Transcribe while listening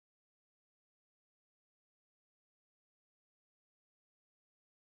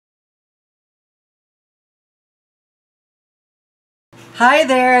Hi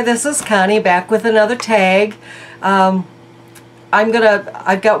there, this is Connie back with another tag. I've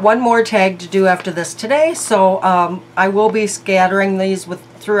got one more tag to do after this today, so I will be scattering these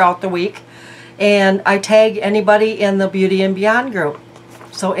throughout the week. And I tag anybody in the Beauty and Beyond group.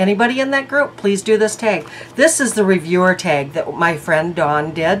 So anybody in that group, please do this tag. This is the reviewer tag that my friend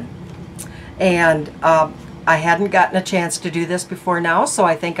Dawn did. And I hadn't gotten a chance to do this before now, so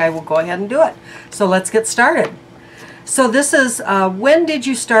I think I will go ahead and do it. So let's get started. So this is, when did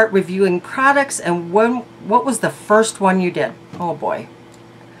you start reviewing products, and what was the first one you did? Oh boy.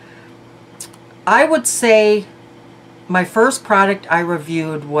 I would say my first product I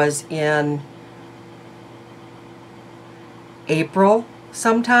reviewed was in April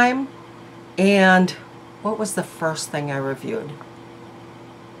sometime. And what was the first thing I reviewed?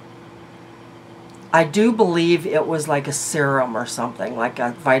 I do believe it was like a serum or something, like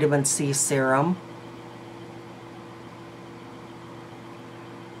a vitamin C serum.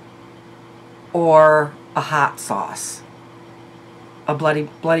 Or a hot sauce, a Bloody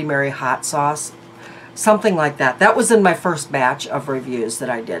Mary hot sauce, something like that. That was in my first batch of reviews that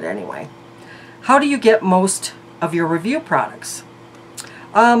I did anyway. How do you get most of your review products?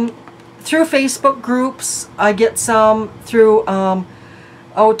 Through Facebook groups. I get some through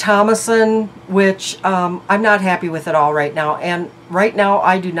Thomason, which I'm not happy with at all right now. And right now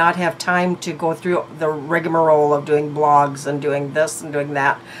I do not have time to go through the rigmarole of doing blogs and doing this and doing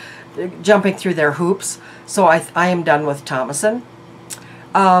that, jumping through their hoops. So I am done with Thomason.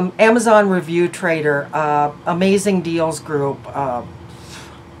 Amazon Review Trader, Amazing Deals Group.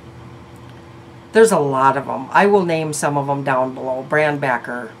 There's a lot of them. I will name some of them down below.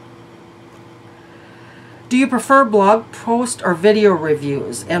 Brandbacker. Do you prefer blog post or video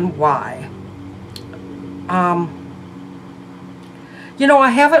reviews, and why? You know, I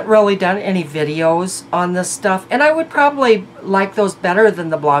haven't really done any videos on this stuff, and I would probably like those better than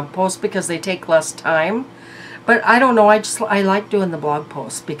the blog posts because they take less time. But I don't know, I like doing the blog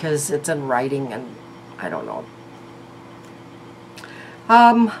posts because it's in writing, and I don't know.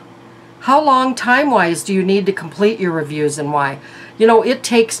 How long time-wise do you need to complete your reviews, and why? You know, it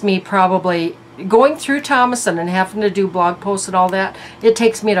takes me probably, going through Thomason and having to do blog posts and all that, it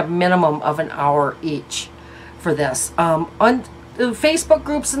takes me at a minimum of an hour each for this. On the Facebook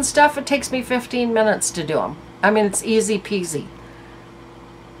groups and stuff, it takes me 15 minutes to do them. I mean, it's easy peasy.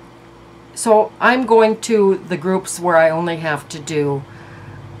 So I'm going to the groups where I only have to do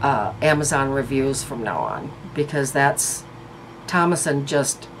Amazon reviews from now on, because Thomason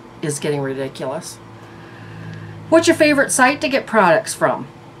just is getting ridiculous. What's your favorite site to get products from?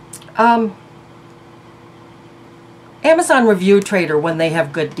 Amazon Review Trader, when they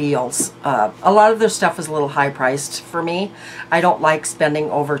have good deals. A lot of their stuff is a little high priced for me. I don't like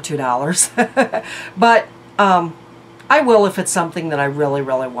spending over $2. But I will if it's something that I really,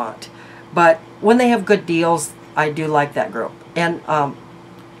 really want. But when they have good deals, I do like that group. And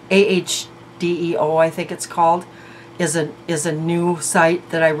AHDEO, I think it's called, is a new site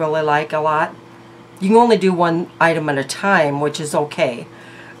that I really like a lot. You can only do one item at a time, which is okay.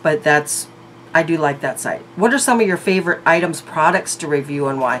 But I do like that site. What are some of your favorite items, products to review,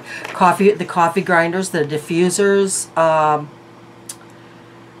 and why? The coffee grinders, the diffusers,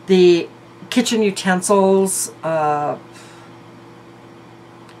 the kitchen utensils, that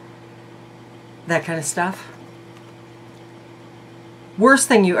kind of stuff. Worst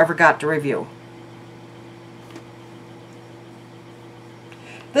thing you ever got to review?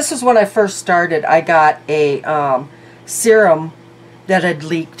 This is when I first started. I got a serum that had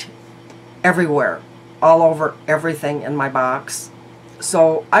leaked everywhere, all over everything in my box.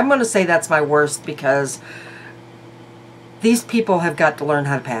 So I'm going to say that's my worst, because these people have got to learn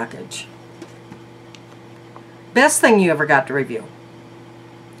how to package. Best thing you ever got to review?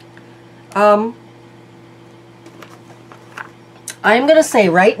 I'm going to say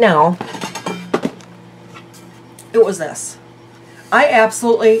right now, it was this. I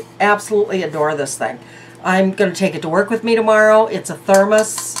absolutely, absolutely adore this thing. I'm going to take it to work with me tomorrow. It's a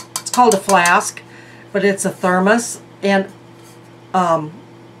thermos. It's called a flask, but it's a thermos, and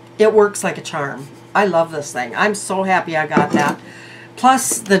it works like a charm. I love this thing. I'm so happy I got that.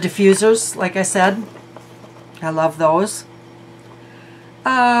 Plus the diffusers, like I said. I love those.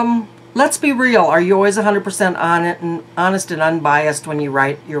 Let's be real. Are you always 100% honest and unbiased when you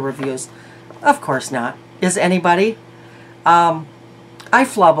write your reviews? Of course not. Is anybody? I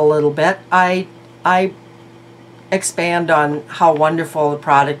flub a little bit. I expand on how wonderful the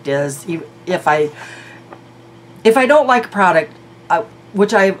product is. If I don't like a product,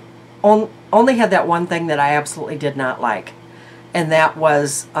 which I only had that one thing that I absolutely did not like, and that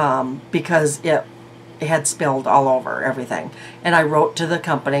was because had spilled all over everything. And I wrote to the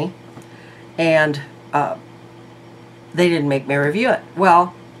company, and they didn't make me review it.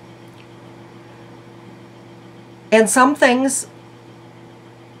 Well, and some things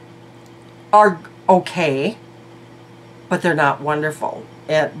are okay, but they're not wonderful.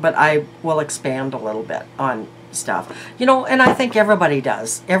 But I will expand a little bit on stuff. You know, and I think everybody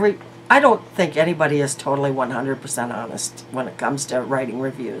does. I don't think anybody is totally 100% honest when it comes to writing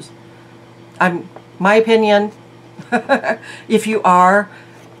reviews. My opinion, if you are,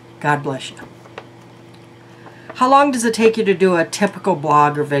 God bless you. How long does it take you to do a typical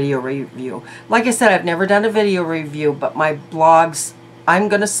blog or video review? Like I said, I've never done a video review, but my blogs, I'm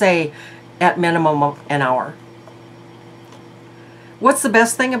going to say at minimum of an hour. What's the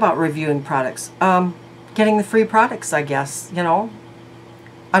best thing about reviewing products? Getting the free products, I guess, you know.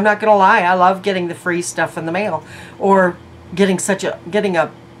 I'm not going to lie, I love getting the free stuff in the mail, or getting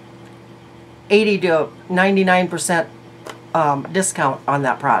a 80 to 99% discount on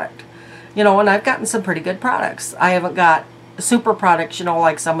that product. You know, and I've gotten some pretty good products. I haven't got super products, you know,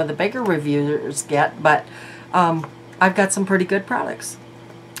 like some of the bigger reviewers get, but I've got some pretty good products.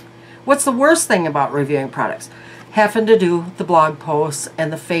 What's the worst thing about reviewing products? Having to do the blog posts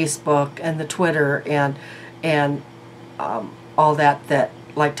and the Facebook and the Twitter and all that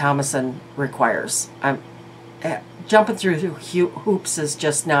like Thomason requires. Jumping through hoops is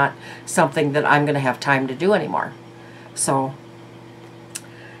just not something that I'm going to have time to do anymore. So,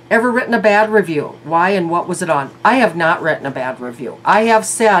 ever written a bad review? Why and what was it on? I have not written a bad review. I have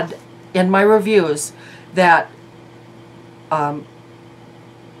said in my reviews that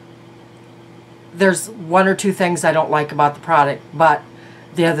there's one or two things I don't like about the product, but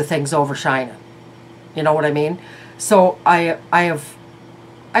the other things overshine it. You know what I mean? So I've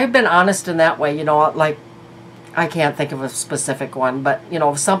been honest in that way, you know, like I can't think of a specific one, but you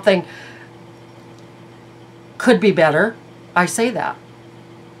know, if something could be better, I say that.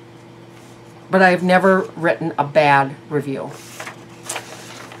 But I've never written a bad review.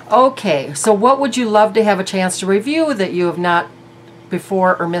 Okay, so what would you love to have a chance to review that you have not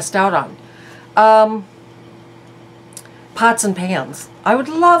before or missed out on? Pots and pans. I would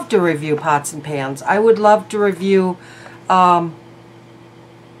love to review pots and pans. I would love to review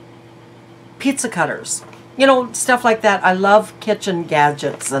pizza cutters. You know, stuff like that. I love kitchen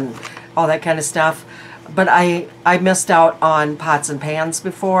gadgets and all that kind of stuff. But I missed out on pots and pans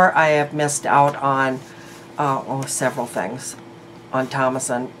before. I have missed out on several things on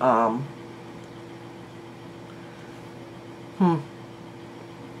Thomason.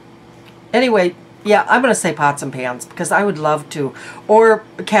 Anyway, yeah, I'm going to say pots and pans because I would love to. Or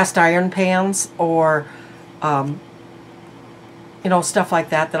cast iron pans, or you know, stuff like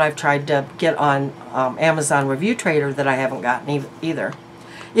that I've tried to get on Amazon Review Trader that I haven't gotten either.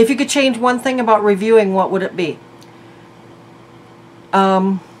 If you could change one thing about reviewing, what would it be?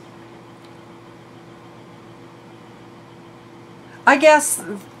 I guess,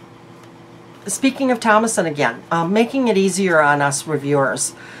 speaking of Thomason again, making it easier on us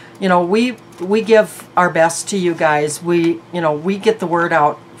reviewers. You know, we give our best to you guys. We get the word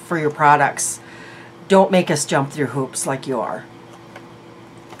out for your products. Don't make us jump through hoops like you are.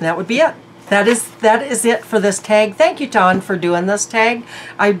 And that would be it. That is it for this tag. Thank you, Ton, for doing this tag.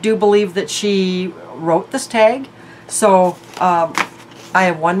 I do believe that she wrote this tag. So I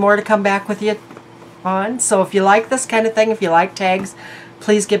have one more to come back with you on. So if you like this kind of thing, if you like tags,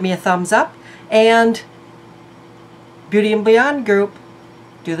 please give me a thumbs up. And Beauty and Beyond group,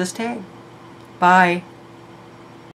 do this tag. Bye.